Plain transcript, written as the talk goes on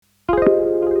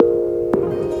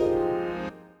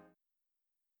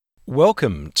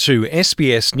welcome to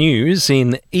SBS News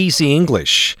in Easy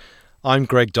English. I'm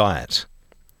Greg Dyett.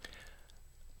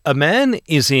 A man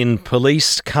is in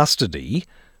police custody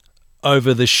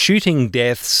over the shooting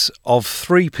deaths of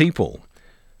 3 people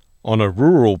on a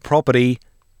rural property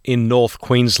in North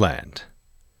Queensland.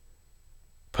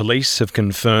 Police have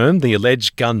confirmed the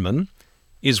alleged gunman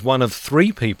is one of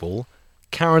 3 people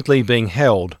currently being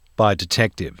held by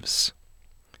detectives.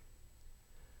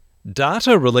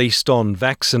 Data released on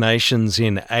vaccinations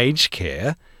in aged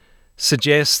care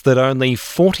suggests that only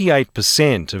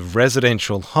 48% of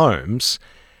residential homes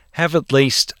have at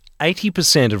least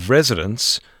 80% of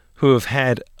residents who have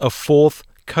had a 4th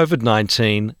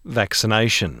COVID-19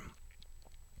 vaccination.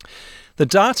 The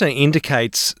data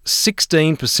indicates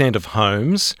 16% of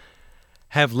homes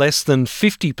have less than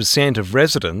 50% of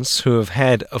residents who have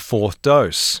had a 4th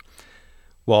dose,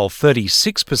 while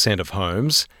 36% of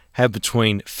homes have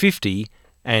between 50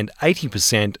 and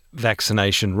 80%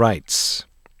 vaccination rates.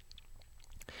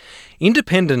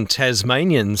 Independent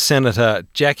Tasmanian Senator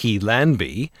Jackie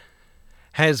Lambie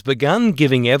has begun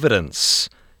giving evidence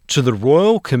to the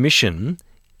Royal Commission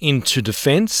into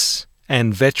Defence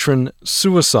and Veteran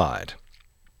Suicide.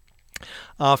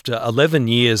 After 11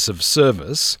 years of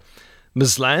service,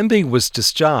 Ms Lambie was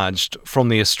discharged from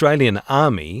the Australian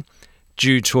Army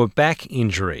due to a back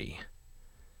injury.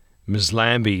 Ms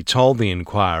Lambie told the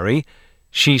inquiry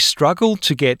she struggled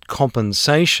to get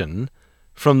compensation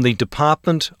from the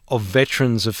Department of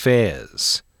Veterans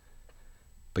Affairs.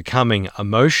 Becoming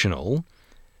emotional,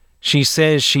 she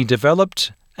says she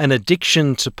developed an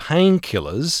addiction to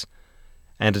painkillers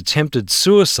and attempted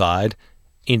suicide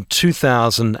in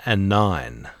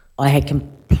 2009. I had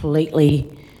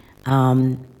completely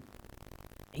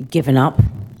given up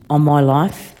on my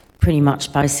life, pretty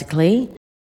much basically.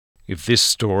 If this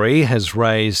story has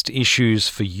raised issues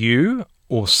for you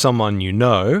or someone you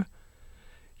know,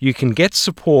 you can get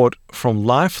support from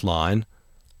Lifeline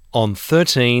on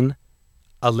 13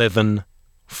 11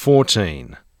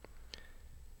 14.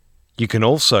 You can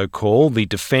also call the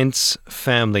Defence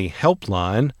Family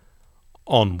Helpline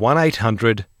on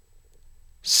 1800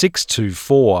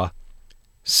 624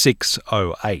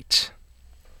 608.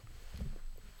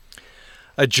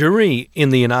 A jury in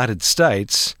the United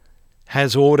States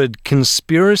has ordered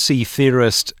conspiracy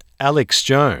theorist Alex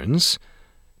Jones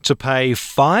to pay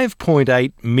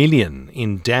 $5.8 million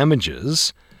in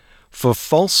damages for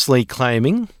falsely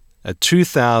claiming a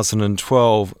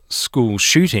 2012 school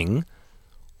shooting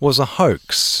was a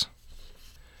hoax.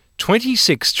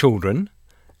 26 children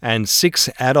and 6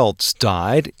 adults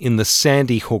died in the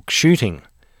Sandy Hook shooting,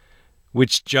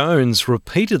 which Jones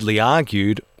repeatedly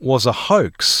argued was a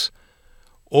hoax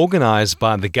organised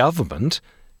by the government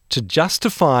to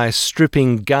justify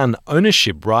stripping gun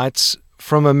ownership rights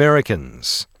from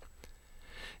Americans.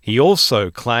 He also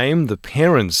claimed the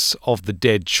parents of the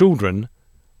dead children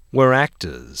were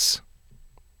actors.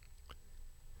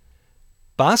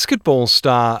 Basketball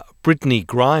star Brittany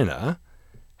Griner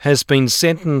has been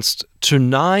sentenced to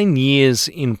 9 years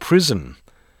in prison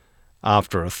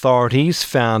after authorities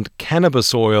found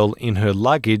cannabis oil in her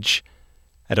luggage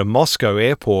at a Moscow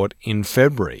airport in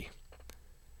February.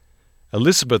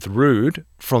 Elizabeth Rood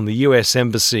from the US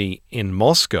Embassy in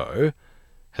Moscow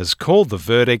has called the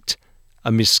verdict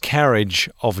a miscarriage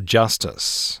of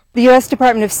justice. The U.S.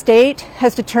 Department of State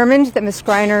has determined that Ms.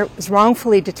 Griner was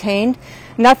wrongfully detained.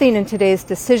 Nothing in today's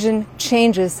decision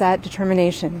changes that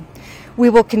determination. We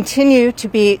will continue to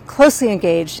be closely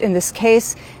engaged in this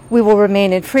case. We will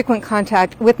remain in frequent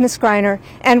contact with Ms. Griner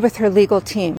and with her legal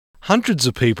team. Hundreds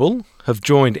of people have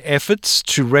joined efforts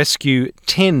to rescue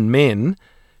 10 men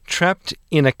trapped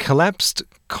in a collapsed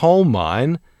coal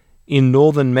mine in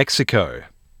northern Mexico.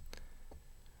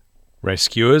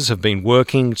 Rescuers have been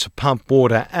working to pump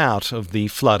water out of the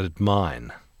flooded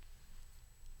mine.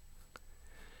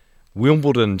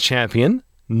 Wimbledon champion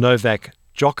Novak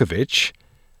Djokovic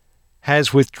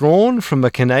has withdrawn from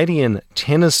a Canadian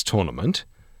tennis tournament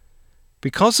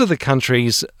because of the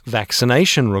country's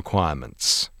vaccination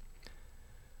requirements.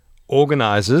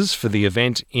 Organisers for the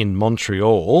event in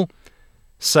Montreal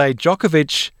say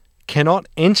Djokovic cannot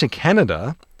enter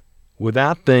Canada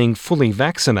without being fully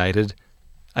vaccinated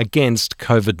against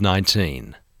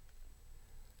COVID-19.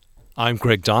 I'm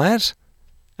Greg Dyett,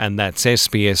 and that's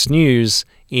SBS News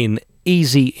in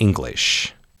Easy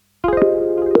English.